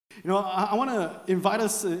I want to invite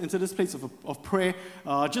us into this place of prayer,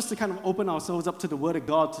 just to kind of open ourselves up to the Word of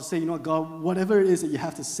God, to say, God, whatever it is that you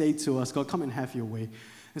have to say to us, God, come and have your way.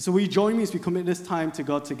 And so will you join me as we commit this time to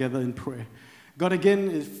God together in prayer? God, again,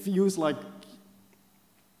 it feels like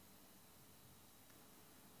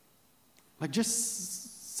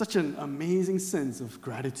just such an amazing sense of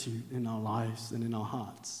gratitude in our lives and in our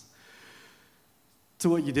hearts to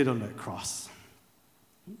what you did on that cross.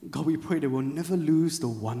 God, we pray that we'll never lose the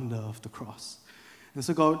wonder of the cross. And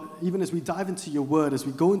so, God, even as we dive into your word, as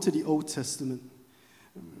we go into the Old Testament,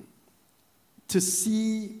 to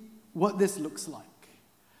see what this looks like,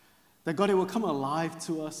 that, God, it will come alive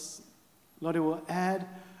to us. Lord, it will add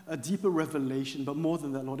a deeper revelation, but more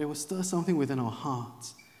than that, Lord, it will stir something within our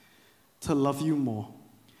hearts to love you more.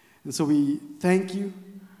 And so we thank you.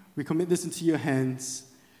 We commit this into your hands.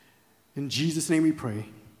 In Jesus' name we pray.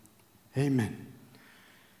 Amen.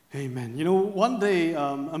 Amen. One day,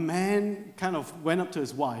 a man kind of went up to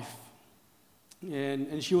his wife,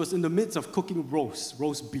 and she was in the midst of cooking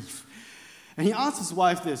roast beef. And he asked his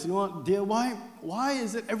wife this, dear, why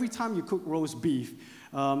is it every time you cook roast beef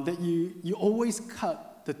that you always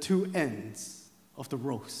cut the two ends of the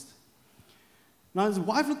roast? Now, his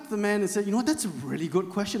wife looked at the man and said, that's a really good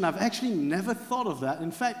question. I've actually never thought of that.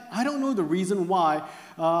 In fact, I don't know the reason why,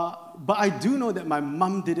 but I do know that my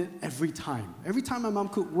mom did it every time. Every time my mom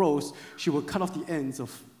cooked roast, she would cut off the ends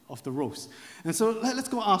of the roast. And so let's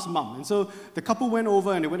go ask mom. And so the couple went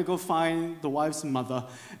over and they went to go find the wife's mother.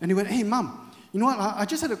 And they went, hey, mom, you know what? I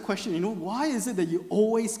just had a question. Why is it that you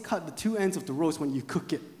always cut the two ends of the roast when you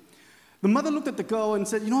cook it? The mother looked at the girl and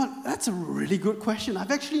said, that's a really good question.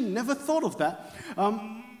 I've actually never thought of that.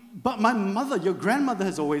 But my mother, your grandmother,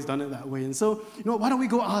 has always done it that way. And so, why don't we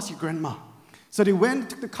go ask your grandma? So they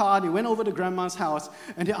took the car, they went over to grandma's house,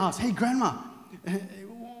 and they asked, hey, grandma,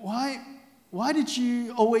 why did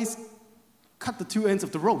you always cut the two ends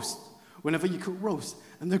of the roast whenever you cook roast?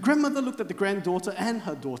 And the grandmother looked at the granddaughter and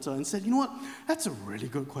her daughter and said, that's a really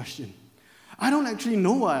good question. I don't actually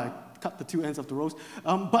know why I cut the two ends of the roast,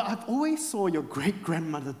 but I've always saw your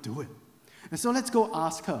great-grandmother do it. And so let's go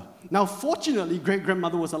ask her. Now, fortunately,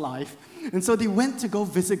 great-grandmother was alive, and so they went to go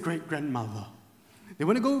visit great-grandmother. They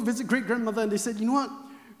went to go visit great-grandmother, and they said,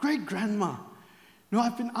 great-grandma,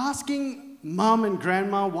 I've been asking mom and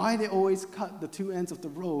grandma why they always cut the two ends of the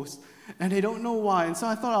roast, and they don't know why. And so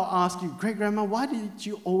I thought I'll ask you, great-grandma, why did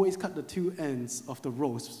you always cut the two ends of the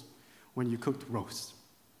roast when you cooked roast?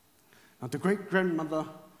 Now, the great-grandmother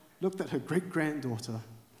looked at her great-granddaughter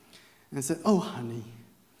and said, oh, honey,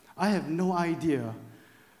 I have no idea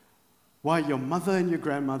why your mother and your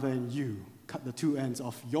grandmother and you cut the two ends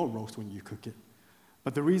off your roast when you cook it.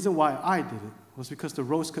 But the reason why I did it was because the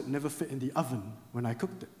roast could never fit in the oven when I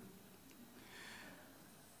cooked it.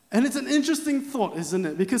 And it's an interesting thought, isn't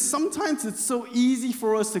it? Because sometimes it's so easy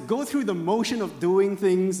for us to go through the motion of doing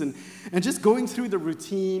things and just going through the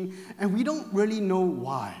routine, and we don't really know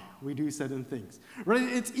why we do certain things, right?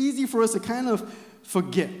 It's easy for us to kind of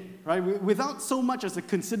forget, right? Without so much as a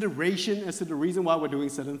consideration as to the reason why we're doing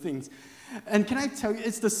certain things. And can I tell you,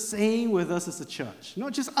 it's the same with us as a church.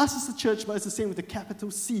 Not just us as a church, but it's the same with the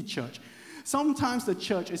capital C church. Sometimes the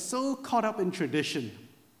church is so caught up in tradition.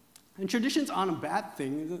 And traditions aren't a bad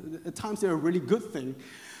thing. At times they're a really good thing.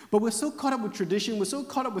 But we're so caught up with tradition, we're so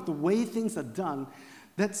caught up with the way things are done,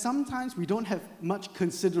 that sometimes we don't have much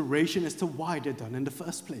consideration as to why they're done in the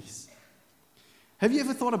first place. Have you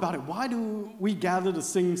ever thought about it? Why do we gather to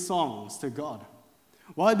sing songs to God?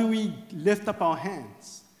 Why do we lift up our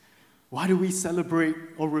hands? Why do we celebrate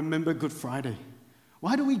or remember Good Friday?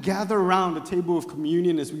 Why do we gather around the table of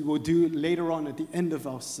communion as we will do later on at the end of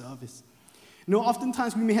our service?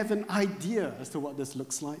 Oftentimes we may have an idea as to what this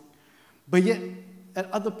looks like, but yet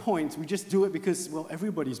at other points we just do it because, well,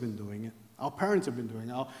 everybody's been doing it. Our parents have been doing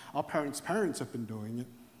it. Our parents' parents have been doing it.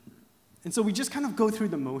 And so we just kind of go through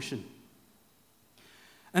the motion.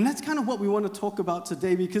 And that's kind of what we want to talk about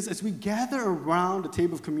today, because as we gather around the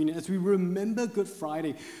table of communion, as we remember Good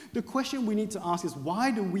Friday, the question we need to ask is, why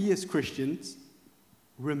do we as Christians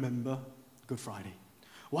remember Good Friday?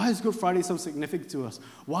 Why is Good Friday so significant to us?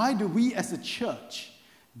 Why do we as a church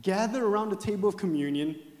gather around the table of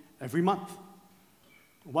communion every month?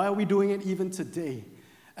 Why are we doing it even today?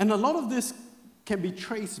 And a lot of this can be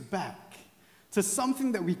traced back to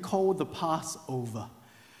something that we call the Passover.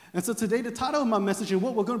 And so today, the title of my message and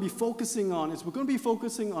what we're going to be focusing on is we're going to be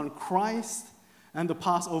focusing on Christ and the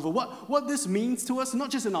Passover. What this means to us, not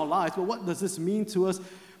just in our lives, but what does this mean to us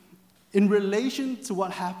in relation to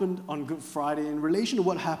what happened on Good Friday, in relation to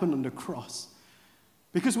what happened on the cross.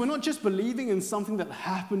 Because we're not just believing in something that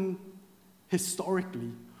happened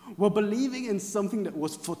historically. were believing in something that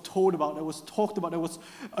was foretold about, that was talked about, that was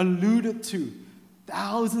alluded to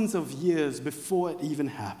thousands of years before it even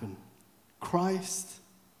happened. Christ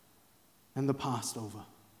and the Passover.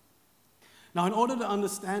 Now, in order to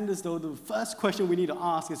understand this, though, the first question we need to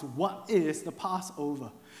ask is, what is the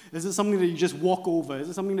Passover? Is it something that you just walk over? Is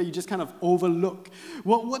it something that you just kind of overlook?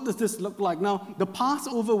 What does this look like? Now, the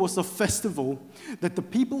Passover was a festival that the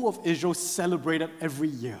people of Israel celebrated every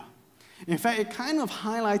year. In fact, it kind of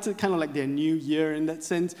highlighted kind of like their new year in that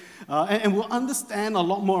sense. And we'll understand a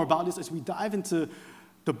lot more about this as we dive into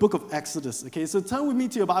the book of Exodus. Okay, so turn with me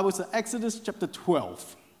to your Bible to Exodus chapter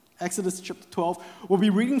 12. Exodus chapter 12. We'll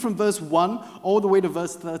be reading from verse 1 all the way to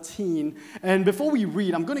verse 13. And before we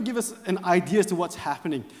read, I'm going to give us an idea as to what's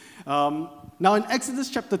happening. Now, in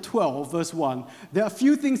Exodus chapter 12, verse 1, there are a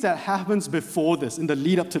few things that happens before this, in the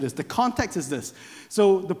lead up to this. The context is this.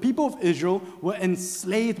 So the people of Israel were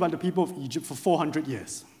enslaved by the people of Egypt for 400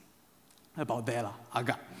 years. About there,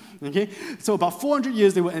 agak. Okay? So about 400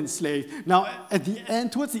 years they were enslaved. Now, at the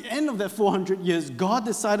end, towards the end of that 400 years, God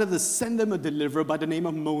decided to send them a deliverer by the name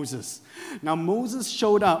of Moses. Now, Moses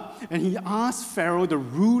showed up and he asked Pharaoh, the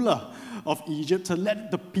ruler of Egypt, to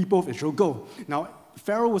let the people of Israel go. Now,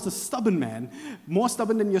 Pharaoh was a stubborn man, more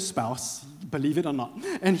stubborn than your spouse, believe it or not,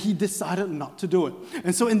 and he decided not to do it.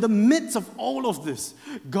 And so in the midst of all of this,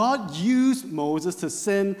 God used Moses to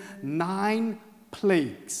send 9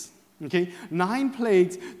 plagues, okay, 9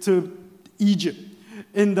 plagues to Egypt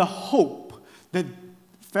in the hope that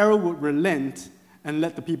Pharaoh would relent and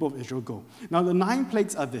let the people of Israel go. Now the 9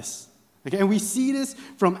 plagues are this, okay, and we see this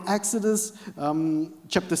from Exodus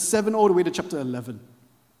chapter 7 all the way to chapter 11.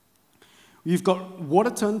 You've got water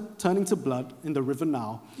turning to blood in the river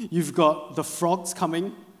Nile. You've got the frogs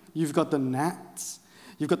coming. You've got the gnats.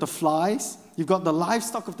 You've got the flies. You've got the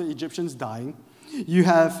livestock of the Egyptians dying. You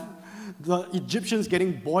have the Egyptians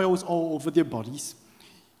getting boils all over their bodies.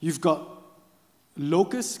 You've got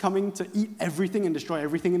locusts coming to eat everything and destroy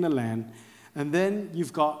everything in the land. And then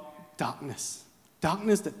you've got darkness.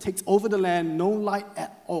 Darkness that takes over the land, no light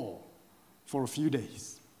at all for a few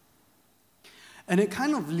days. And it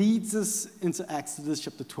kind of leads us into Exodus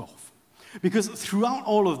chapter 12. Because throughout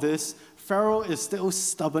all of this, Pharaoh is still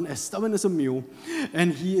stubborn as a mule,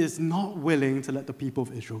 and he is not willing to let the people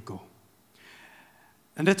of Israel go.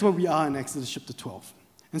 And that's where we are in Exodus chapter 12.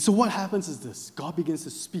 And so what happens is this. God begins to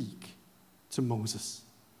speak to Moses.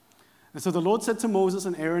 And so the Lord said to Moses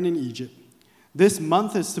and Aaron in Egypt, this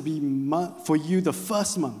month is to be for you the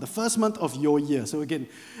first month of your year. So again,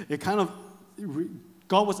 it kind of...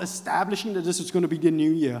 God was establishing that this was going to be the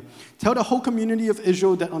new year. Tell the whole community of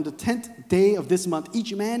Israel that on the 10th day of this month,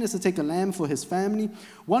 each man is to take a lamb for his family,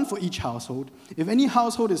 one for each household. If any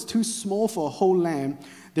household is too small for a whole lamb,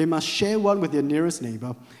 they must share one with their nearest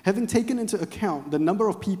neighbor, having taken into account the number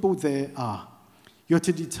of people there are. You're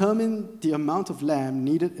to determine the amount of lamb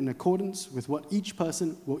needed in accordance with what each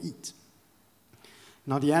person will eat.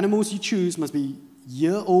 Now, the animals you choose must be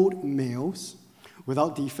year-old males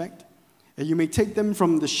without defect, and you may take them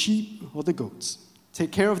from the sheep or the goats.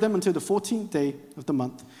 Take care of them until the 14th day of the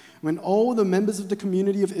month, when all the members of the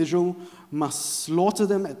community of Israel must slaughter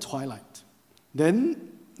them at twilight. Then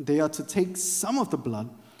they are to take some of the blood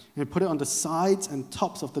and put it on the sides and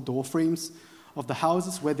tops of the door frames of the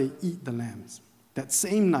houses where they eat the lambs. That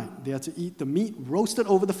same night they are to eat the meat roasted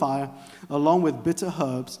over the fire, along with bitter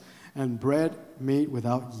herbs and bread made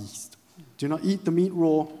without yeast. Do not eat the meat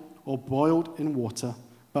raw or boiled in water,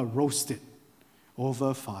 but roast it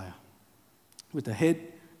over fire with the head,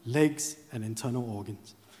 legs, and internal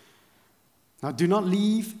organs. Now, do not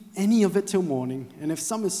leave any of it till morning, and if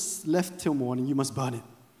some is left till morning, you must burn it.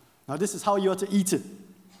 Now, this is how you are to eat it.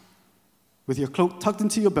 With your cloak tucked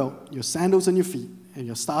into your belt, your sandals on your feet, and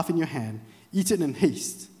your staff in your hand, eat it in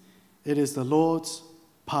haste. It is the Lord's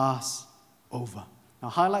Passover. Now,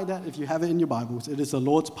 highlight that if you have it in your Bibles. It is the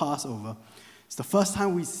Lord's Passover. It's the first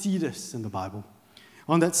time we see this in the Bible.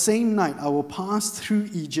 On that same night, I will pass through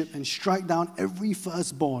Egypt and strike down every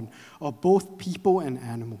firstborn of both people and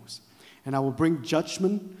animals. And I will bring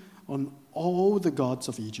judgment on all the gods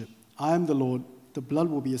of Egypt. I am the Lord. The blood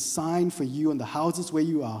will be a sign for you on the houses where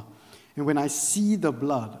you are. And when I see the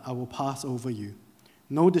blood, I will pass over you.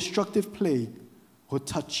 No destructive plague will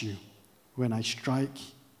touch you when I strike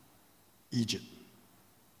Egypt.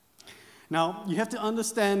 Now, you have to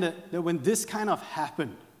understand that when this kind of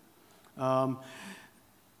happened,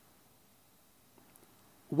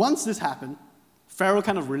 once this happened, Pharaoh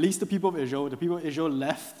kind of released the people of Israel. The people of Israel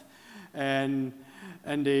left, and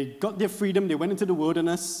they got their freedom. They went into the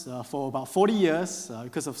wilderness for about 40 years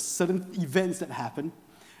because of certain events that happened.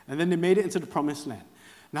 And then they made it into the promised land.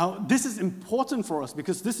 Now, this is important for us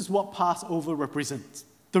because this is what Passover represents.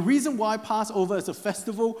 The reason why Passover as a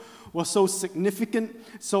festival was so significant,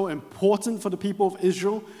 so important for the people of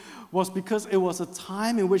Israel, was because it was a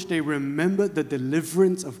time in which they remembered the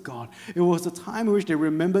deliverance of God. It was a time in which they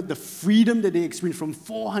remembered the freedom that they experienced from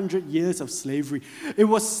 400 years of slavery. It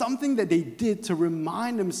was something that they did to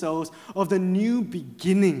remind themselves of the new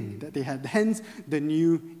beginning that they had, hence the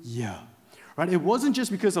new year. Right? It wasn't just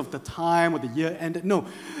because of the time or the year ended. No,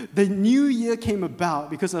 the new year came about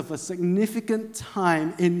because of a significant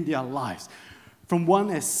time in their lives, from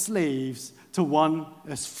one as slaves to one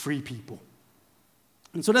as free people.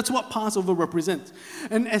 And so that's what Passover represents.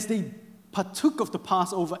 And as they partook of the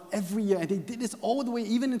Passover every year, and they did this all the way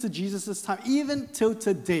even into Jesus' time, even till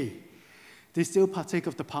today, they still partake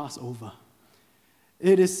of the Passover.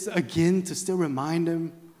 It is, again, to still remind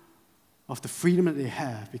them of the freedom that they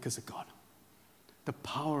have because of God, the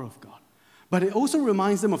power of God. But it also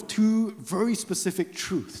reminds them of two very specific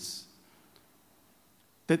truths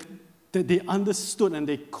that they understood and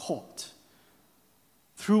they caught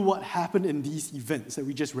through what happened in these events that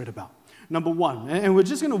we just read about. Number one, and we're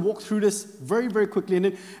just going to walk through this very, very quickly, and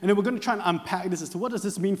then we're going to try and unpack this as to what does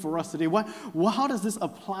this mean for us today? How does this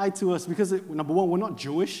apply to us? Because, number one, we're not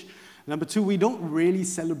Jewish. Number two, we don't really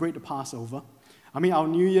celebrate the Passover. I mean, our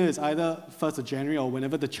New Year is either 1st of January or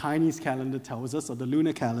whenever the Chinese calendar tells us, or the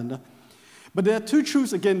lunar calendar. But there are two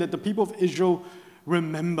truths, again, that the people of Israel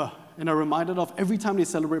remember and are reminded of every time they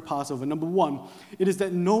celebrate Passover. Number one, it is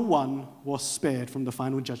that no one was spared from the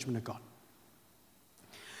final judgment of God.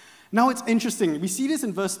 Now it's interesting. We see this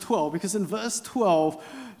in verse 12, because in verse 12,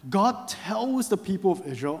 God tells the people of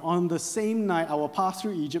Israel, on the same night I will pass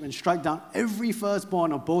through Egypt and strike down every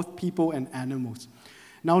firstborn of both people and animals.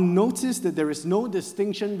 Now notice that there is no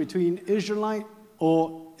distinction between Israelite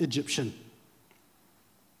or Egyptian.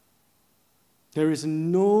 There is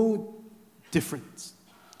no difference.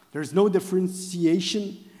 There is no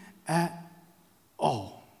differentiation at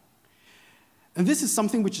all. And this is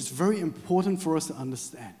something which is very important for us to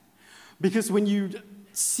understand. Because when you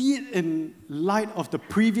see it in light of the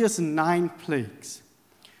previous 9 plagues,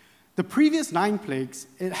 the previous 9 plagues,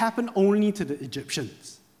 it happened only to the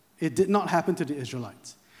Egyptians. It did not happen to the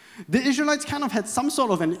Israelites. The Israelites kind of had some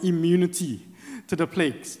sort of an immunity to the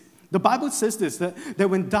plagues. The Bible says this, that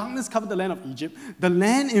when darkness covered the land of Egypt, the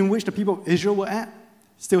land in which the people of Israel were at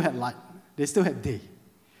still had light. They still had day.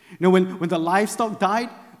 You know, when the livestock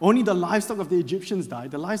died, only the livestock of the Egyptians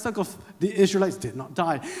died. The livestock of the Israelites did not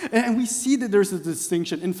die. And we see that there's a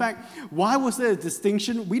distinction. In fact, why was there a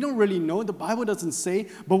distinction? We don't really know. The Bible doesn't say.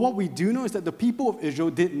 But what we do know is that the people of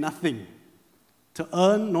Israel did nothing to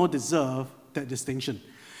earn nor deserve that distinction.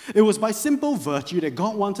 It was by simple virtue that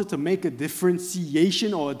God wanted to make a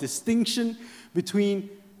differentiation or a distinction between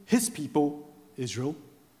his people, Israel,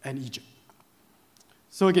 and Egypt.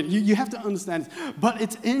 So again, you have to understand this. But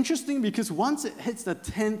it's interesting because once it hits the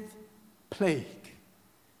 10th plague,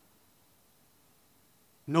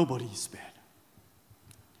 nobody is spared.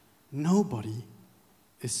 Nobody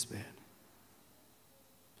is spared.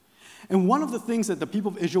 And one of the things that the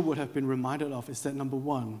people of Israel would have been reminded of is that, number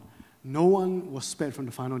one, no one was spared from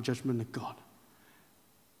the final judgment of God.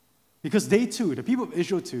 Because they too, the people of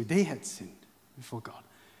Israel too, they had sinned before God.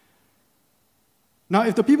 Now,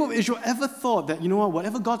 if the people of Israel ever thought that, you know what,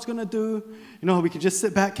 whatever God's going to do, you know, we can just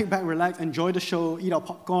sit back, kick back, relax, enjoy the show, eat our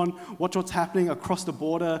popcorn, watch what's happening across the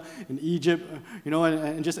border in Egypt, you know,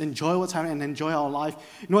 and just enjoy what's happening and enjoy our life,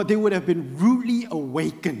 you know what, they would have been rudely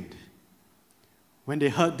awakened when they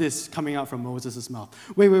heard this coming out from Moses' mouth.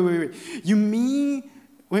 Wait. You mean,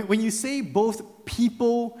 when you say both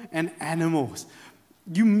people and animals,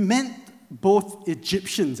 you meant both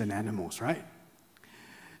Egyptians and animals, right?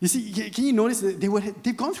 You see, can you notice that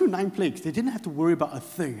they've gone through 9 plagues. They didn't have to worry about a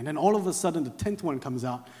thing. And then all of a sudden, the 10th one comes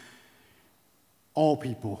out. All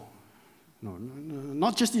people. No,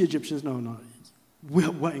 not just the Egyptians. No.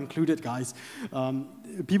 We're included, guys.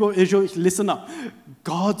 People of Israel, listen up.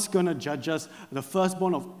 God's going to judge us. The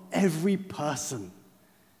firstborn of every person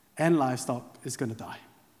and livestock is going to die.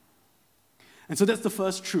 And so that's the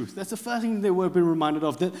first truth. That's the first thing they were being reminded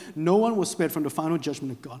of, that no one was spared from the final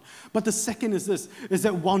judgment of God. But the second is this, is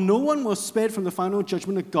that while no one was spared from the final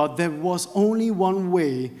judgment of God, there was only one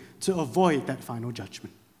way to avoid that final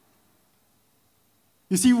judgment.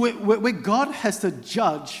 You see, where God has to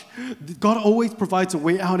judge, God always provides a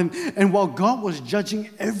way out. And while God was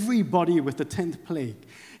judging everybody with the 10th plague,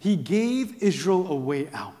 he gave Israel a way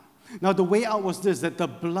out. Now, the way out was this, that the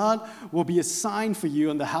blood will be a sign for you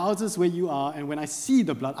on the houses where you are, and when I see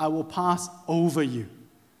the blood, I will pass over you.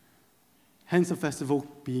 Hence the festival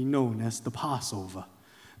being known as the Passover.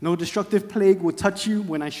 No destructive plague will touch you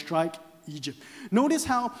when I strike Egypt. Notice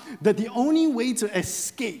how that the only way to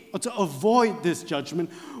escape or to avoid this judgment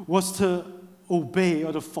was to obey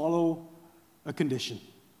or to follow a condition.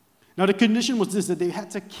 Now the condition was this, that they had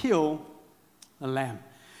to kill a lamb.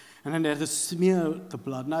 And then they had to smear the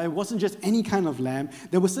blood. Now, it wasn't just any kind of lamb.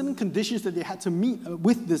 There were certain conditions that they had to meet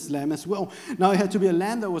with this lamb as well. Now, it had to be a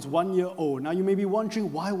lamb that was 1 year old. Now, you may be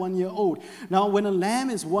wondering, why 1 year old? Now, when a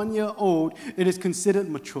lamb is 1 year old, it is considered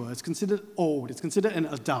mature. It's considered old. It's considered an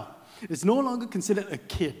adult. It's no longer considered a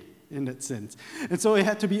kid in that sense. And so it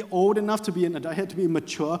had to be old enough to be an adult. It had to be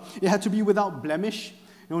mature. It had to be without blemish.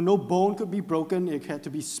 No bone could be broken. It had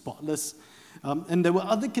to be spotless. And there were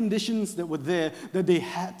other conditions that were there that they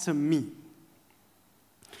had to meet.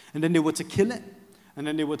 And then they were to kill it, and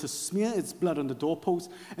then they were to smear its blood on the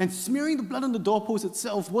doorpost. And smearing the blood on the doorpost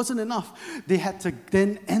itself wasn't enough. They had to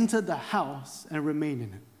then enter the house and remain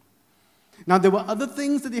in it. Now, there were other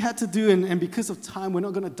things that they had to do, and because of time, we're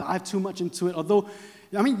not going to dive too much into it. Although,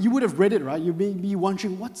 I mean, you would have read it, right? You may be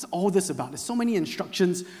wondering, what's all this about? There's so many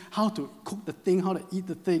instructions, how to cook the thing, how to eat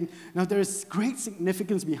the thing. Now, there is great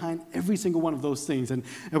significance behind every single one of those things. And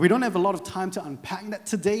we don't have a lot of time to unpack that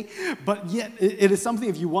today, but yet it is something,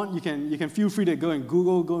 if you want, you can feel free to go and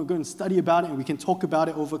Google, go and study about it, and we can talk about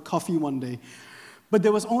it over coffee one day. But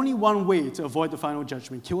there was only one way to avoid the final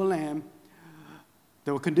judgment: kill a lamb.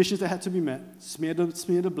 There were conditions that had to be met: smear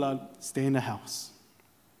the blood, stay in the house.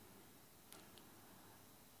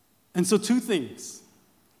 And so two things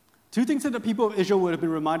that the people of Israel would have been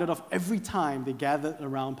reminded of every time they gathered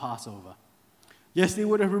around Passover. Yes, they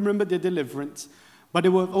would have remembered their deliverance, but they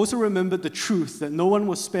would have also remembered the truth that no one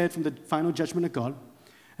was spared from the final judgment of God.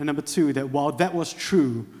 And number two, that while that was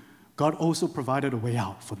true, God also provided a way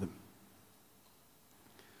out for them.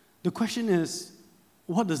 The question is,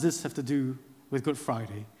 what does this have to do with Good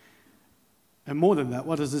Friday? And more than that,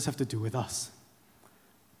 what does this have to do with us?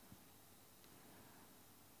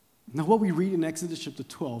 Now, what we read in Exodus chapter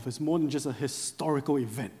 12 is more than just a historical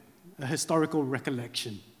event, a historical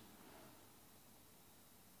recollection.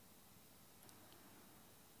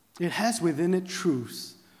 It has within it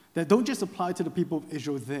truths that don't just apply to the people of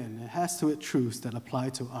Israel then. It has to it truths that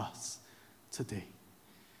apply to us today.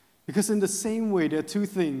 Because in the same way, there are two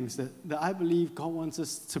things that I believe God wants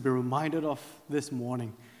us to be reminded of this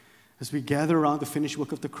morning as we gather around the finished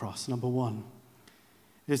work of the cross. Number one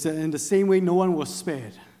is that in the same way no one was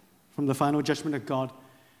spared from the final judgment of God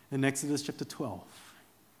in Exodus chapter 12,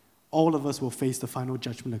 all of us will face the final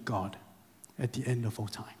judgment of God at the end of all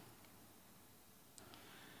time.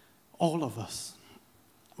 All of us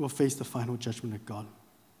will face the final judgment of God.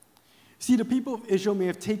 See, the people of Israel may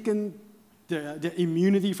have taken their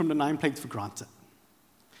immunity from the 9 plagues for granted.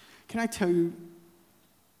 Can I tell you,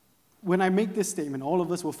 when I make this statement, all of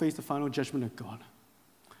us will face the final judgment of God,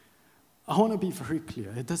 I want to be very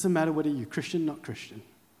clear. It doesn't matter whether you're Christian or not Christian.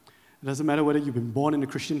 It doesn't matter whether you've been born in a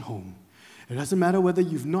Christian home. It doesn't matter whether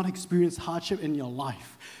you've not experienced hardship in your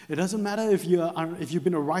life. It doesn't matter if you've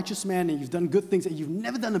been a righteous man and you've done good things and you've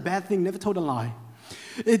never done a bad thing, never told a lie.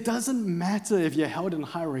 It doesn't matter if you're held in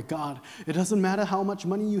high regard. It doesn't matter how much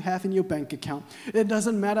money you have in your bank account. It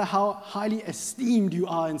doesn't matter how highly esteemed you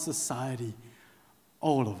are in society.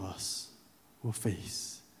 All of us will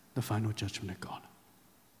face the final judgment of God.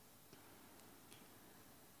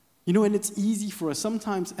 You know, and it's easy for us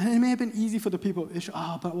sometimes, and it may have been easy for the people of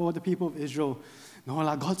Israel. But what the people of Israel? No,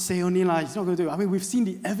 like God say only, like He's not going to do it. I mean, we've seen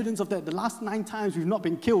the evidence of that. The last 9 times we've not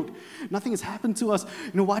been killed. Nothing has happened to us.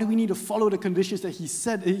 You know, why do we need to follow the conditions that He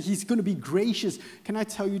said? He's going to be gracious. Can I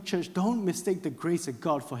tell you, church, don't mistake the grace of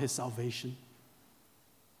God for His salvation.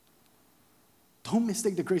 Don't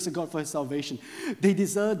mistake the grace of God for His salvation. They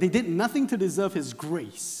did nothing to deserve His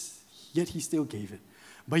grace, yet He still gave it.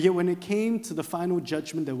 But yet when it came to the final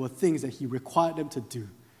judgment, there were things that He required them to do.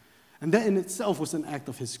 And that in itself was an act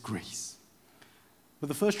of His grace. But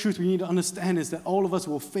the first truth we need to understand is that all of us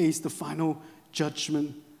will face the final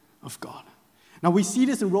judgment of God. Now we see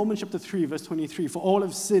this in Romans chapter 3, verse 23. For all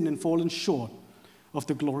have sinned and fallen short of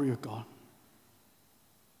the glory of God.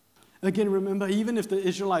 Again, remember, even if the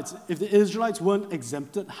Israelites weren't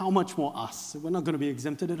exempted, how much more us? We're not going to be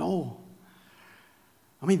exempted at all.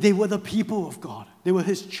 I mean, they were the people of God. They were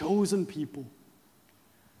His chosen people.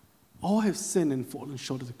 All have sinned and fallen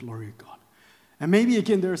short of the glory of God. And maybe,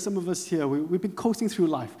 again, there are some of us here, we've been coasting through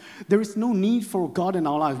life. There is no need for God in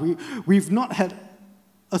our lives. We've not had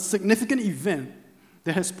a significant event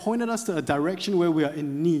that has pointed us to a direction where we are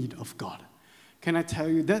in need of God. Can I tell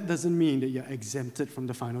you, that doesn't mean that you're exempted from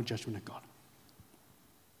the final judgment of God.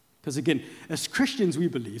 Because again, as Christians, we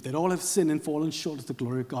believe that all have sinned and fallen short of the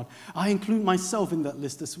glory of God. I include myself in that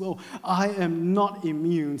list as well. I am not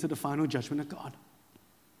immune to the final judgment of God.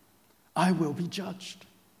 I will be judged.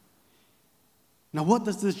 Now, what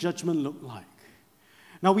does this judgment look like?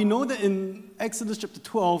 Now, we know that in Exodus chapter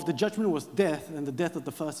 12, the judgment was death and the death of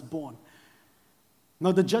the firstborn.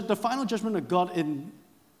 Now, the final judgment of God in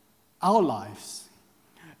our lives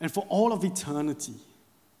and for all of eternity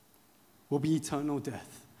will be eternal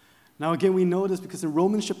death. Now, again, we know this because in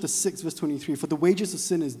Romans chapter 6, verse 23, for the wages of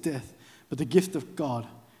sin is death, but the gift of God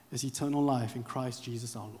is eternal life in Christ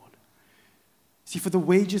Jesus our Lord. See, for the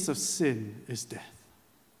wages of sin is death.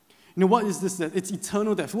 You know, what is this death? It's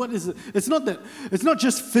eternal death. What is it? It's not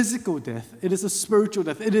just physical death. It is a spiritual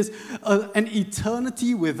death. It is an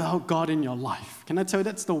eternity without God in your life. Can I tell you,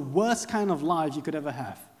 that's the worst kind of life you could ever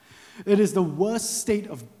have. It is the worst state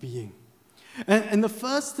of being. And the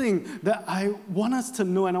first thing that I want us to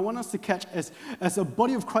know and I want us to catch as a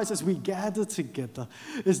body of Christ as we gather together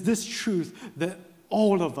is this truth that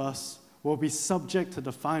all of us will be subject to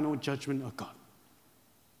the final judgment of God.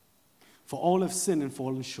 For all have sinned and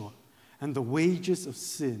fallen short, and the wages of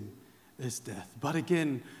sin is death. But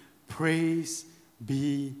again, praise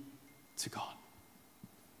be to God.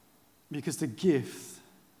 Because the gift,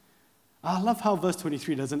 I love how verse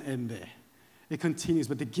 23 doesn't end there. It continues,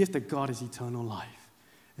 but the gift of God is eternal life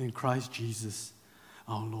in Christ Jesus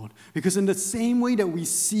our Lord. Because in the same way that we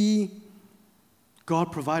see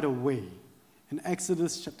God provide a way in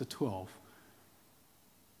Exodus chapter 12,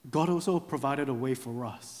 God also provided a way for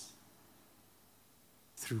us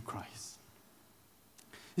through Christ.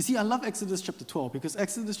 You see, I love Exodus chapter 12 because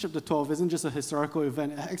Exodus chapter 12 isn't just a historical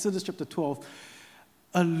event. Exodus chapter 12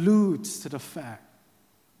 alludes to the fact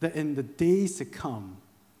that in the days to come,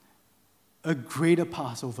 a greater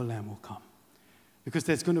Passover lamb will come. Because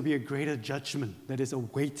there's going to be a greater judgment that is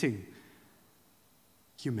awaiting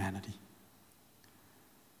humanity.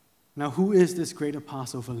 Now, who is this greater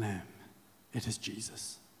Passover lamb? It is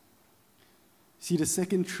Jesus. See, the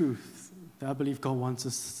second truth that I believe God wants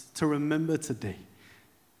us to remember today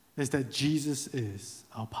is that Jesus is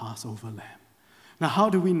our Passover lamb. Now, how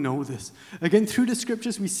do we know this? Again, through the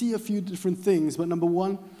scriptures, we see a few different things. But number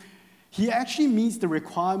one, he actually meets the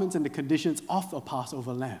requirements and the conditions of a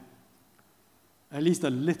Passover lamb, at least a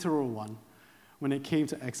literal one, when it came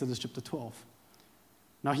to Exodus chapter 12.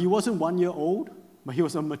 Now, he wasn't 1 year old, but he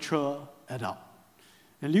was a mature adult.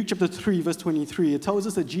 In Luke chapter 3, verse 23, it tells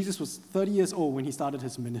us that Jesus was 30 years old when he started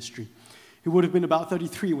his ministry. He would have been about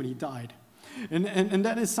 33 when he died. And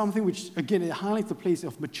that is something which, again, it highlights the place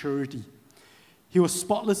of maturity. He was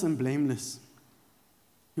spotless and blameless.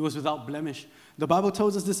 He was without blemish. The Bible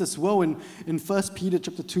tells us this as well in 1 Peter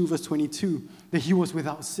chapter 2, verse 22, that he was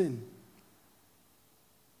without sin.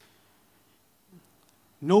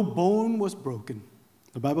 No bone was broken.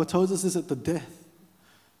 The Bible tells us this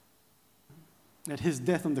at his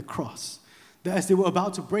death on the cross, that as they were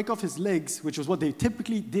about to break off his legs, which was what they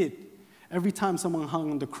typically did every time someone hung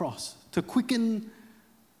on the cross, to quicken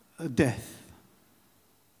death,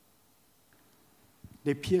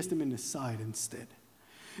 they pierced him in his side instead.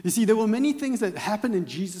 You see, there were many things that happened in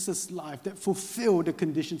Jesus' life that fulfilled the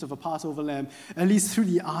conditions of a Passover lamb, at least through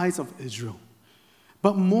the eyes of Israel.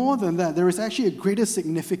 But more than that, there is actually a greater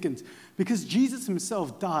significance because Jesus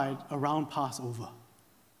himself died around Passover.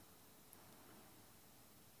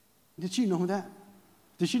 Did you know that?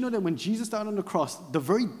 Did you know that when Jesus died on the cross, the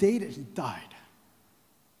very day that he died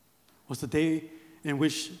was the day in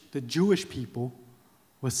which the Jewish people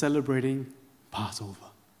were celebrating Passover?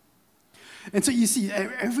 And so you see,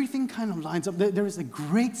 everything kind of lines up. There is a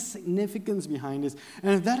great significance behind this.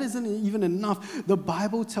 And if that isn't even enough, the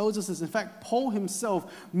Bible tells us this. In fact, Paul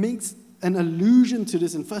himself makes an allusion to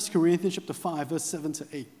this in 1 Corinthians chapter 5, verse 7 to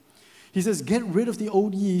 8. He says, get rid of the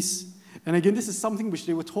old yeast. And again, this is something which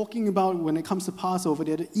they were talking about when it comes to Passover.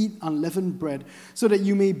 They had to eat unleavened bread so that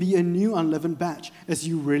you may be a new unleavened batch, as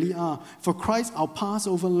you really are. For Christ, our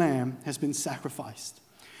Passover lamb, has been sacrificed.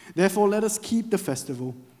 Therefore, let us keep the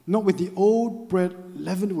festival, not with the old bread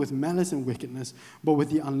leavened with malice and wickedness, but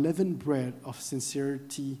with the unleavened bread of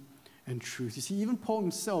sincerity and truth. You see, even Paul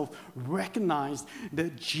himself recognized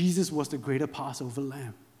that Jesus was the greater Passover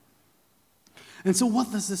lamb. And so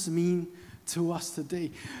what does this mean to us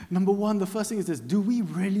today? Number one, the first thing is this: do we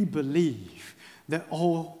really believe that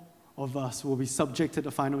all of us will be subject to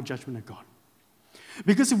the final judgment of God?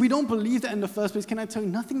 Because if we don't believe that in the first place, can I tell you,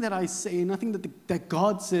 nothing that I say, nothing that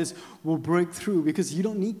God says will break through, because you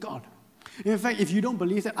don't need God. In fact, if you don't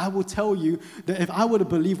believe that, I will tell you that if I were to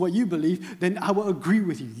believe what you believe, then I will agree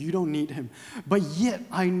with you. You don't need him. But yet,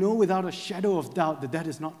 I know without a shadow of doubt that that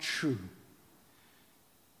is not true.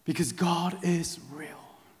 Because God is real.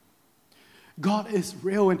 God is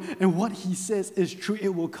real, and what he says is true.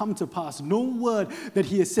 It will come to pass. No word that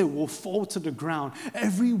he has said will fall to the ground.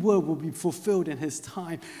 Every word will be fulfilled in his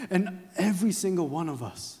time, and every single one of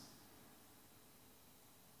us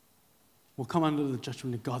will come under the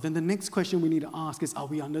judgment of God. Then the next question we need to ask is, are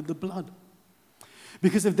we under the blood?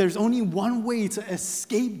 Because if there's only one way to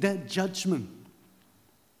escape that judgment,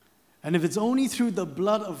 and if it's only through the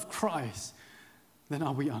blood of Christ, then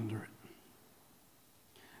are we under it?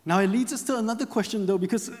 Now, it leads us to another question, though,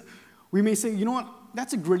 because we may say, you know what,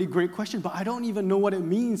 that's a really great question, but I don't even know what it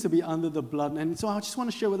means to be under the blood. And so I just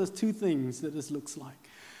want to share with us two things that this looks like.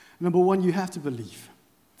 Number one, you have to believe.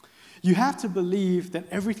 You have to believe that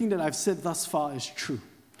everything that I've said thus far is true.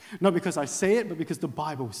 Not because I say it, but because the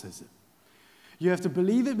Bible says it. You have to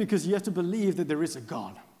believe it because you have to believe that there is a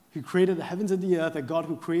God who created the heavens and the earth, a God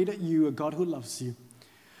who created you, a God who loves you,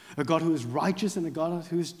 a God who is righteous and a God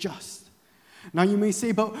who is just. Now you may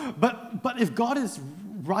say, but if God is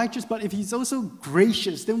righteous, but if he's also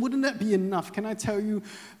gracious, then wouldn't that be enough? Can I tell you,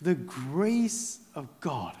 the grace of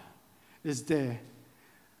God is there.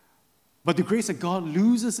 But the grace of God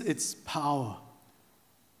loses its power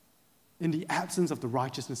in the absence of the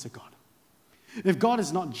righteousness of God. If God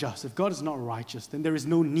is not just, if God is not righteous, then there is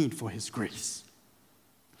no need for his grace.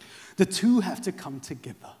 The two have to come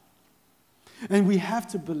together. And we have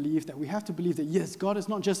to believe that. We have to believe that, yes, God is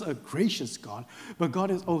not just a gracious God, but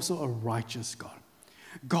God is also a righteous God.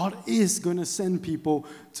 God is going to send people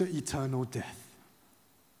to eternal death.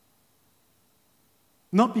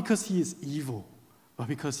 Not because he is evil, but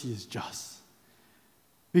because he is just.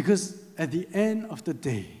 Because at the end of the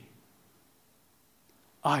day,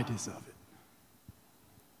 I deserve it.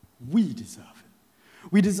 We deserve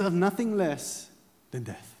it. We deserve nothing less than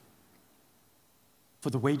death. For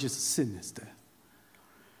the wages of sin is death.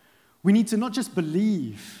 We need to not just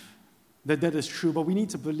believe that that is true, but we need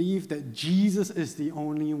to believe that Jesus is the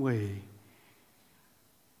only way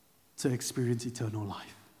to experience eternal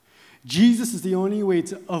life. Jesus is the only way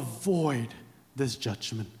to avoid this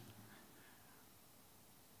judgment.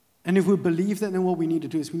 And if we believe that, then what we need to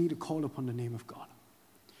do is we need to call upon the name of God.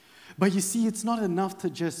 But you see, it's not enough to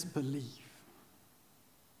just believe.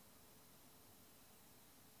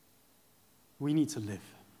 We need to live.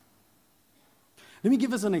 Let me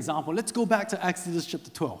give us an example. Let's go back to Exodus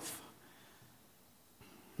chapter 12.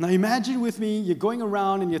 Now imagine with me, you're going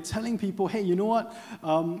around and you're telling people, hey, you know what?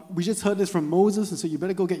 We just heard this from Moses, and so you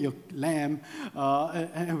better go get your lamb,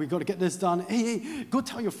 and we got to get this done. Hey, go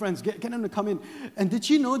tell your friends, get them to come in. And did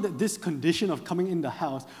you know that this condition of coming in the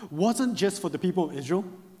house wasn't just for the people of Israel?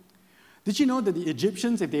 Did you know that the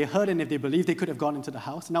Egyptians, if they heard and if they believed, they could have gone into the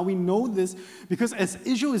house? Now we know this because as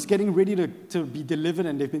Israel is getting ready to be delivered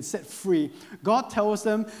and they've been set free, God tells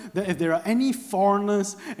them that if there are any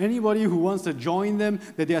foreigners, anybody who wants to join them,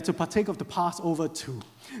 that they are to partake of the Passover too.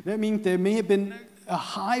 That means there may have been a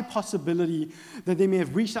high possibility that they may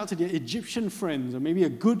have reached out to their Egyptian friends or maybe a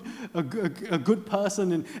good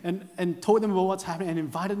person and told them about what's happening and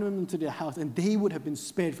invited them into their house, and they would have been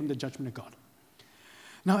spared from the judgment of God.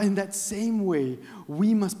 Now, in that same way,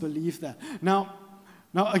 we must believe that. Now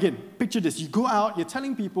again, picture this. You go out, you're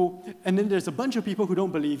telling people, and then there's a bunch of people who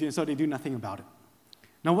don't believe you, and so they do nothing about it.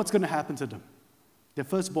 Now, what's going to happen to them? Their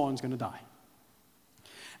firstborn is going to die.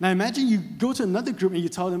 Now, imagine you go to another group and you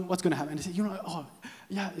tell them what's going to happen. And they say, you know, oh,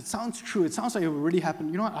 yeah, it sounds true. It sounds like it will really happen.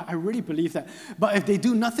 You know what? I really believe that. But if they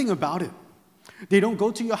do nothing about it, they don't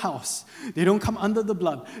go to your house, they don't come under the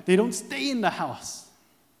blood, they don't stay in the house,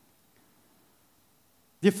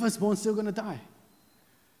 their firstborn is still going to die.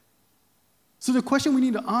 So the question we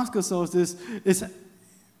need to ask ourselves is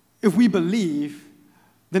if we believe,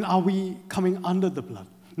 then are we coming under the blood?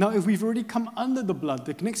 Now, if we've already come under the blood,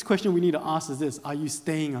 the next question we need to ask is this: are you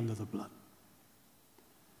staying under the blood?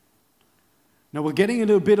 Now, we're getting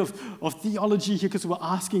into a bit of theology here because we're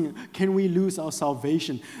asking, can we lose our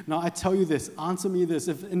salvation? Now, I tell you this, answer me this.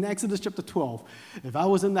 If in Exodus chapter 12, if I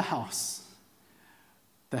was in the house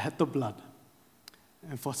that had the blood,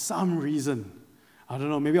 and for some reason, I don't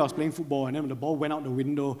know, maybe I was playing football and then the ball went out the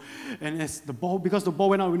window. And because the ball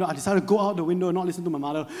went out the window, I decided to go out the window and not listen to my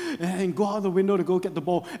mother and go out the window to go get the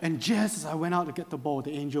ball. And just as I went out to get the ball,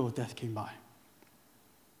 the angel of death came by.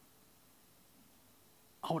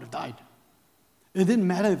 I would have died. It didn't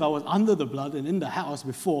matter if I was under the blood and in the house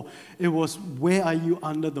before. It was, where are you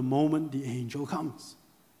under the moment the angel comes?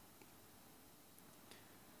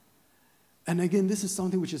 And again, this is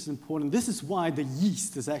something which is important. This is why the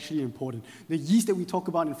yeast is actually important. The yeast that we talk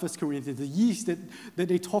about in 1 Corinthians, the yeast that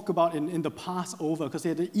they talk about in the Passover, because they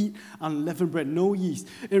had to eat unleavened bread, no yeast.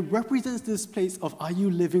 It represents this place of, are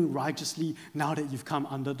you living righteously now that you've come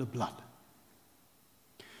under the blood?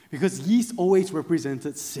 Because yeast always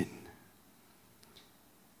represented sin.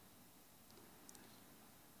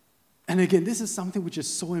 And again, this is something which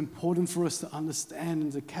is so important for us to understand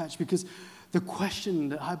and to catch, because the question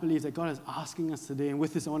that I believe that God is asking us today, and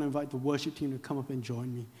with this I want to invite the worship team to come up and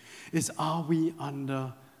join me, is, are we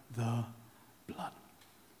under the blood?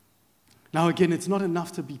 Now again, it's not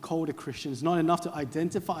enough to be called a Christian. It's not enough to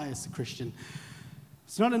identify as a Christian.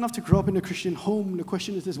 It's not enough to grow up in a Christian home. The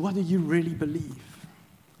question is this: what do you really believe?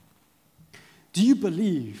 Do you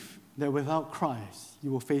believe that without Christ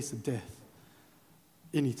you will face a death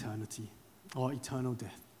in eternity, or eternal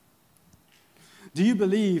death? Do you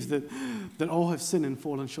believe that all have sinned and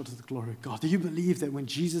fallen short of the glory of God? Do you believe that when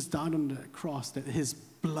Jesus died on the cross, that his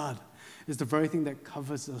blood is the very thing that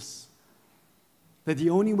covers us? That the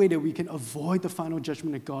only way that we can avoid the final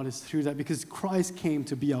judgment of God is through that, because Christ came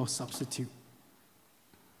to be our substitute.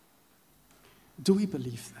 Do we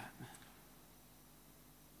believe that?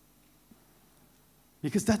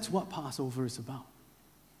 Because that's what Passover is about.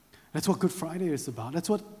 That's what Good Friday is about. That's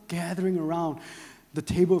what gathering around the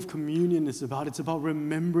table of communion is about. It's about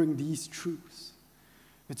remembering these truths.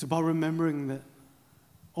 It's about remembering that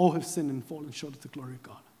all have sinned and fallen short of the glory of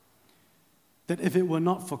God. That if it were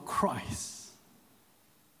not for Christ,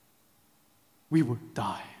 we would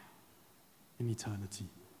die in eternity.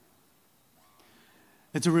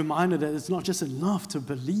 It's a reminder that it's not just enough to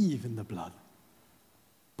believe in the blood,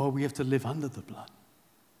 but we have to live under the blood.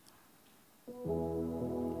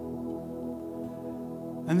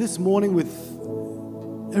 And this morning, with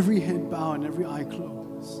every head bowed and every eye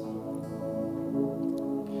closed,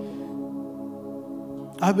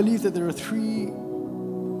 I believe that there are 3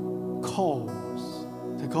 calls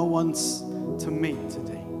that God wants to make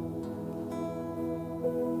today.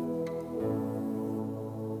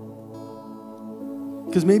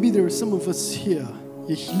 Because maybe there are some of us here,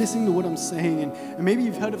 you're listening to what I'm saying, and maybe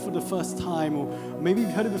you've heard it for the first time, or maybe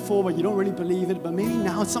you've heard it before, but you don't really believe it, but maybe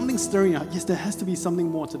now something's stirring out. Yes, there has to be something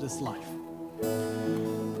more to this life.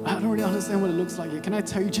 I don't really understand what it looks like. Can I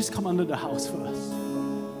tell you, just come under the house first.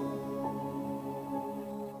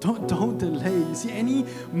 Don't delay. You see, any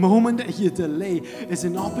moment that you delay is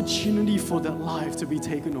an opportunity for that life to be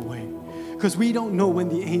taken away. Because we don't know when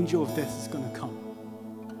the angel of death is going to come.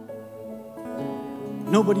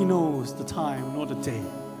 Nobody knows the time nor the day.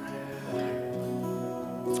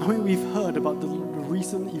 I mean, we've heard about the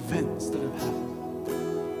recent events that have happened.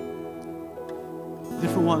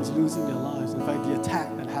 Different ones losing their lives. In fact, the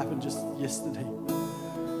attack that happened just yesterday.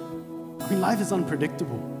 I mean, life is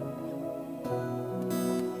unpredictable.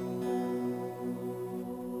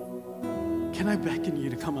 Can I beckon you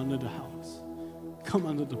to come under the house? Come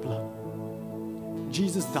under the blood.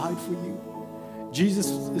 Jesus died for you. Jesus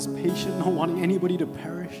is patient, not wanting anybody to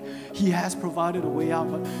perish. He has provided a way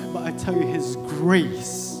out, but I tell you, his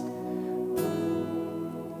grace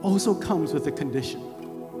also comes with a condition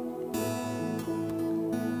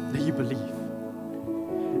that you believe.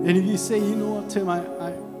 And if you say, you know what, Tim,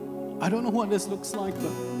 I don't know what this looks like,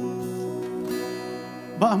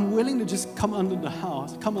 but I'm willing to just come under the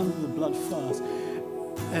house, come under the blood first,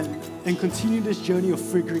 and continue this journey of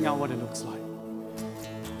figuring out what it looks like.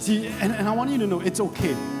 See, and I want you to know it's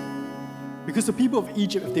okay. Because the people of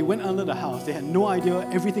Egypt, if they went under the house, they had no idea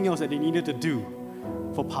everything else that they needed to do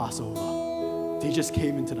for Passover. They just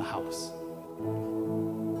came into the house.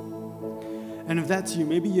 And if that's you,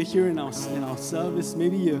 maybe you're here in our service,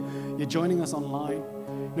 maybe you're joining us online.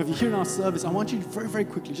 And if you're here in our service, I want you to very, very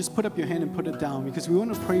quickly just put up your hand and put it down, because we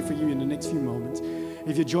want to pray for you in the next few moments.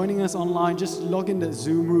 If you're joining us online, just log in that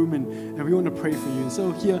Zoom room and we want to pray for you. And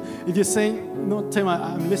so here, if you're saying, no, Tim,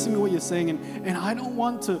 I'm listening to what you're saying, and I don't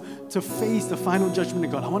want to face the final judgment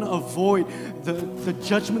of God. I want to avoid the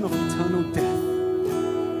judgment of eternal death.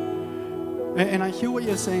 And I hear what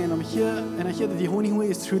you're saying, and I hear that the only way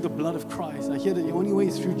is through the blood of Christ. I hear that the only way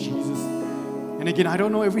is through Jesus. And again, I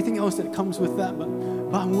don't know everything else that comes with that, but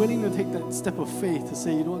I'm willing to take that step of faith to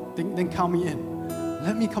say, you know what, then count me in.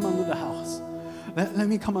 Let me come under the house. Let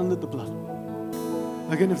me come under the blood.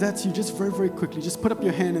 Again, if that's you, just very, very quickly, just put up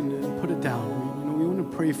your hand and put it down. We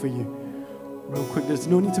want to pray for you real quick. There's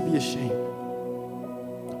no need to be ashamed.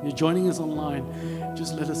 If you're joining us online,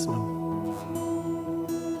 just let us know.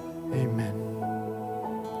 Amen.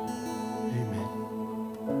 Amen.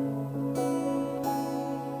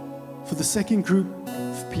 For the second group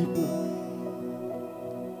of people,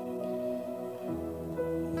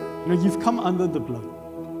 You know, you've come under the blood.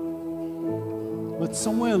 But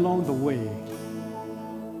somewhere along the way,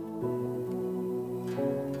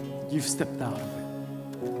 you've stepped out of it.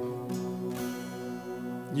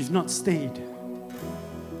 You've not stayed.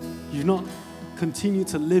 You've not continued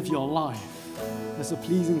to live your life as a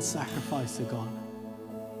pleasing sacrifice to God.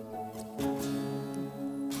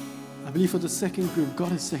 I believe for the second group,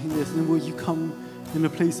 God is saying this, then will you come in a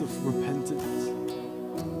place of repentance?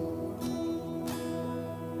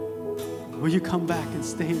 Will you come back and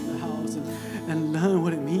stay in the house and learn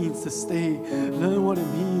what it means to stay, learn what it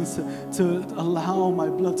means to allow my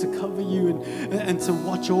blood to cover you and to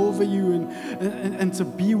watch over you and to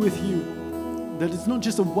be with you? That it's not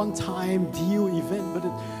just a one-time deal event,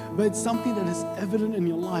 but it's something that is evident in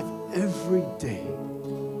your life every day.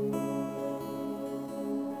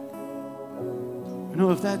 You know,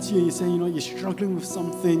 if that's you, you're saying, you know, you're struggling with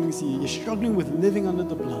some things, you're struggling with living under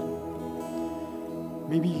the blood.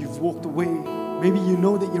 Maybe you've walked away. Maybe you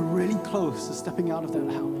know that you're really close to stepping out of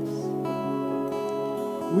that house.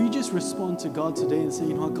 We just respond to God today and say,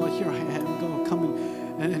 you know what, God, here I am. God, come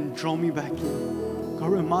and draw me back in.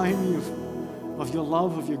 God, remind me of your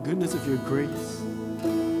love, of your goodness, of your grace.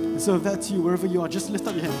 And so if that's you, wherever you are, just lift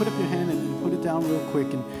up your hand. Put up your hand and put it down real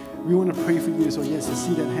quick. And we want to pray for you. So yes, I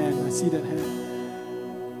see that hand. I see that hand.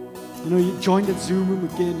 You know, you join that Zoom room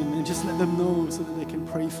again and just let them know so that they can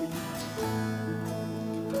pray for you.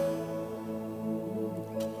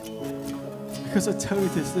 Because I tell you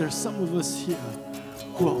this, there are some of us here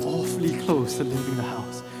who are awfully close to leaving the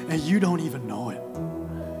house, and you don't even know it.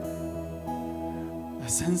 I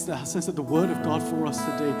sense that the word of God for us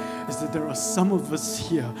today is that there are some of us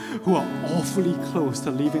here who are awfully close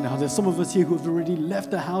to leaving the house. There's some of us here who have already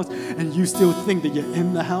left the house, and you still think that you're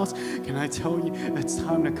in the house. Can I tell you, it's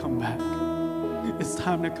time to come back. It's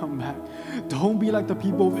time to come back. Don't be like the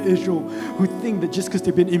people of Israel who think that just because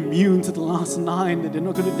they've been immune to the last 9, that they're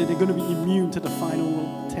going to be immune to the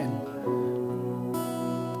final 10.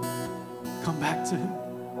 Come back to Him.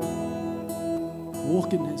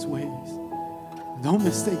 Walk in His ways. Don't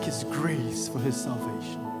mistake His grace for His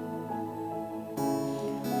salvation.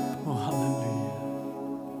 Oh, hallelujah.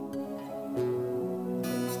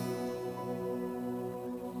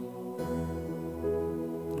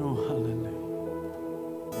 Oh, hallelujah.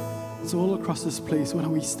 So all across this place, why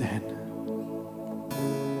don't we stand?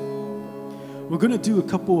 We're going to do a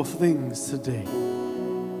couple of things today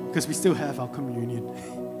because we still have our communion.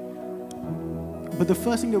 But the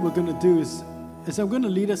first thing that we're going to do is I'm going to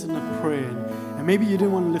lead us in a prayer. And maybe you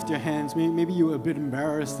didn't want to lift your hands. Maybe you were a bit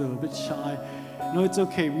embarrassed or a bit shy. No, it's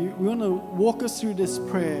okay. We want to walk us through this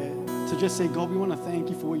prayer to just say, God, we want to thank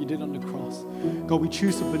you for what you did on the cross. God, we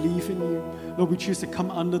choose to believe in you. Lord, we choose to come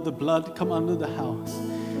under the blood, come under the house.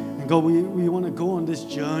 And God, we want to go on this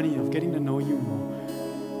journey of getting to know you more.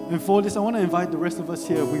 And for this, I want to invite the rest of us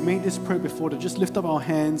here. We made this prayer before to just lift up our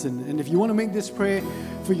hands. And if you want to make this prayer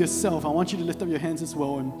for yourself, I want you to lift up your hands as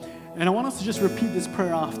well. And I want us to just repeat this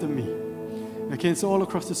prayer after me. Okay, and so all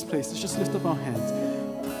across this place, let's just lift up our hands.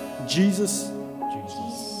 Jesus,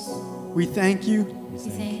 we thank you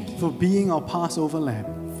for being our Passover lamb.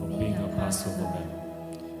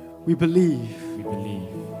 We believe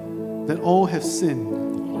that all have sinned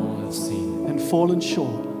and fallen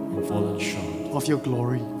short of your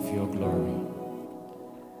glory.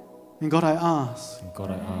 And God, I ask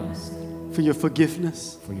for your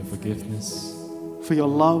forgiveness, for your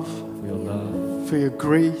love, for your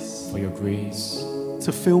grace,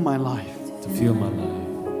 to fill my life.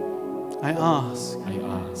 I ask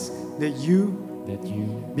that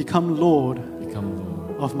you become Lord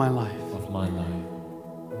of my life.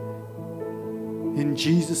 In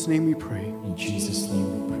Jesus' name we pray.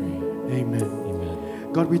 Amen.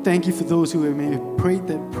 God, we thank you for those who may have prayed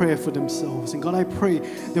that prayer for themselves. And God, I pray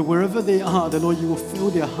that wherever they are, that Lord, you will fill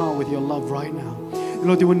their heart with your love right now. And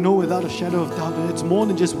Lord, they will know without a shadow of doubt that it's more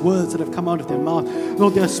than just words that have come out of their mouth.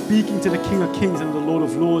 Lord, they are speaking to the King of Kings and the Lord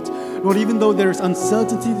of Lords. Lord, even though there is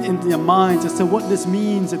uncertainty in their minds as to what this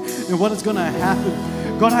means and what is going to happen,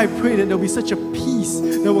 God, I pray that there will be such a peace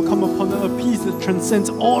that will come upon them, a peace that transcends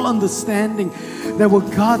all understanding, that will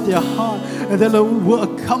guard their heart, and that will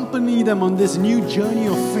accompany them on this new journey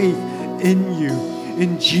of faith in you.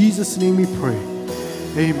 In Jesus' name we pray.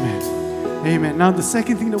 Amen. Amen. Now, the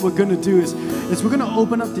second thing that we're going to do is we're going to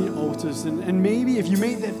open up the altars. And maybe if you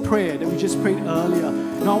made that prayer that we just prayed earlier,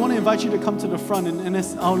 I want to invite you to come to the front. And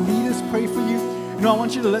as our leaders pray for you, I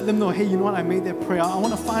want you to let them know, hey, you know what, I made that prayer. I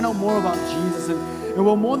want to find out more about Jesus. And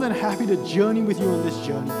we're more than happy to journey with you on this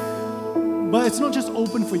journey. But it's not just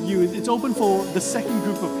open for you. It's open for the second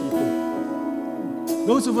group of people.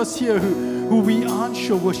 Those of us here who we aren't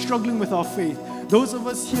sure, we're struggling with our faith. Those of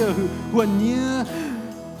us here who are near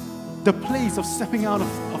the place of stepping out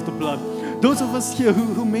of the blood. Those of us here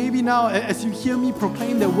who maybe now, as you hear me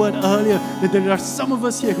proclaim that word earlier, that there are some of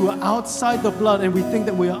us here who are outside the blood and we think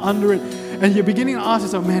that we are under it. And you're beginning to ask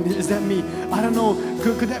yourself, man, is that me? I don't know.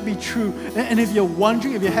 Could that be true? And if you're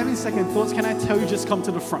wondering, if you're having second thoughts, can I tell you, just come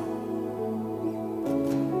to the front.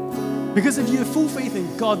 Because if you have full faith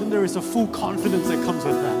in God, then there is a full confidence that comes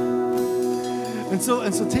with that. And so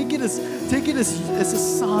take it as a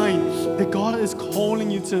sign that God is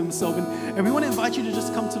calling you to Himself. And we want to invite you to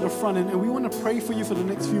just come to the front, and we want to pray for you for the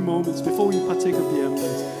next few moments before we partake of the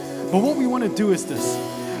emblems. But what we want to do is this.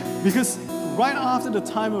 Because right after the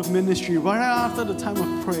time of ministry, right after the time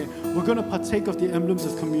of prayer, we're going to partake of the emblems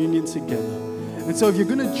of communion together. And so if you're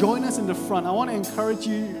going to join us in the front, I want to encourage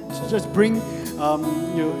you to just bring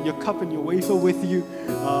your cup and your wafer with you,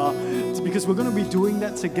 because we're going to be doing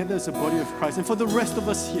that together as a body of Christ. And for the rest of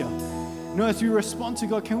us here, as we respond to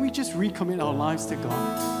God, can we just recommit our lives to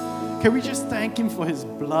God? Can we just thank Him for His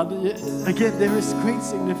blood? Again, there is great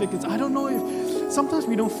significance. I don't know if sometimes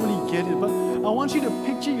we don't fully get it, but I want you to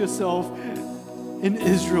picture yourself in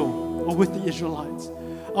Israel or with the Israelites.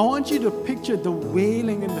 I want you to picture the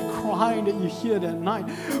wailing and the crying that you hear that night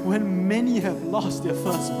when many have lost their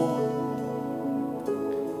firstborn.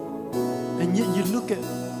 And yet you look at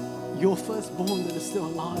your firstborn that is still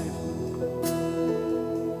alive.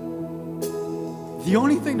 The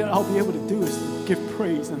only thing that I'll be able to do is to give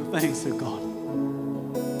praise and thanks to God.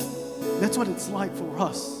 That's what it's like for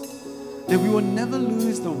us, that we will never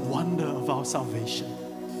lose the wonder of our salvation.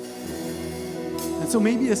 And so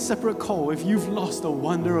maybe a separate call, if you've lost the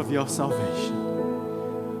wonder of your salvation,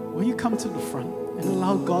 will you come to the front and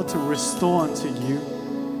allow God to restore unto you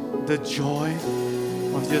the joy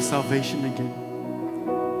of your salvation again?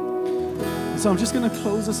 And so I'm just going to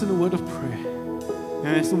close us in a word of prayer.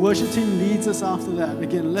 And as the worship team leads us after that,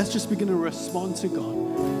 again, let's just begin to respond to God.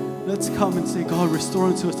 Let's come and say, God, restore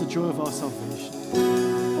unto us the joy of our salvation.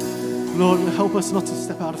 Lord, help us not to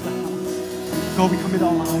step out of the house. God, we commit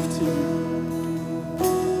our life to you.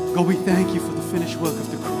 God, we thank you for the finished work of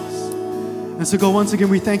the cross. And so, God, once again,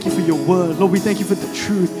 we thank you for your word. Lord, we thank you for the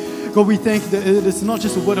truth. God, we thank you that it's not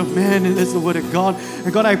just a word of man, it is the word of God.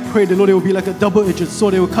 And God, I pray that, Lord, it will be like a double-edged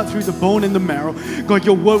sword. It will cut through the bone and the marrow. God,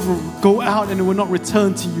 your word will go out and it will not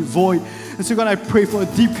return to you void. And so, God, I pray for a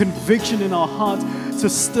deep conviction in our hearts to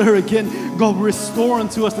stir again. God, restore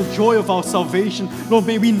unto us the joy of our salvation. Lord,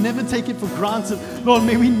 may we never take it for granted. Lord,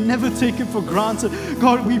 may we never take it for granted.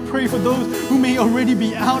 God, we pray for those who may already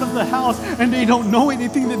be out of the house and they don't know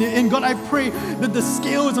anything that they're in. God, I pray that the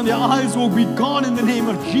scales on their eyes will be gone in the name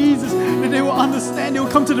of Jesus, that they will understand, they will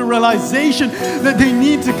come to the realization that they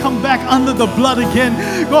need to come back under the blood again.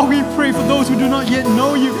 God, we pray for those who do not yet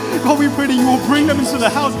know you. God, we pray that you will bring them into the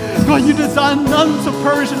house. God, you desire none to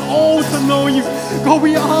perish and all to know you. God,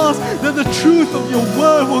 we ask that the truth of your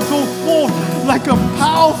word will go forth like a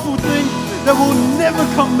powerful thing that will never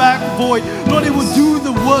come back void. Lord, it will do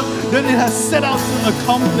the work that it has set out to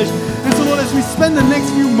accomplish. And so, Lord, as we spend the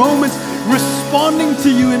next few moments responding to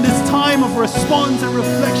you in this time of response and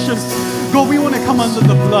reflection, God, we want to come under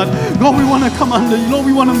the blood. God, we want to come under you. Lord,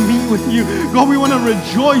 we want to meet with you. God, we want to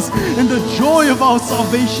rejoice in the joy of our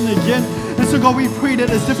salvation again. And so, God, we pray that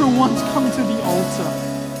as different ones come to the altar,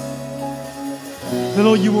 that,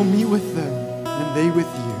 Lord, you will meet with them and they with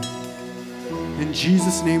you. In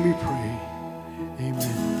Jesus' name we pray.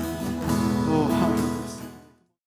 Amen.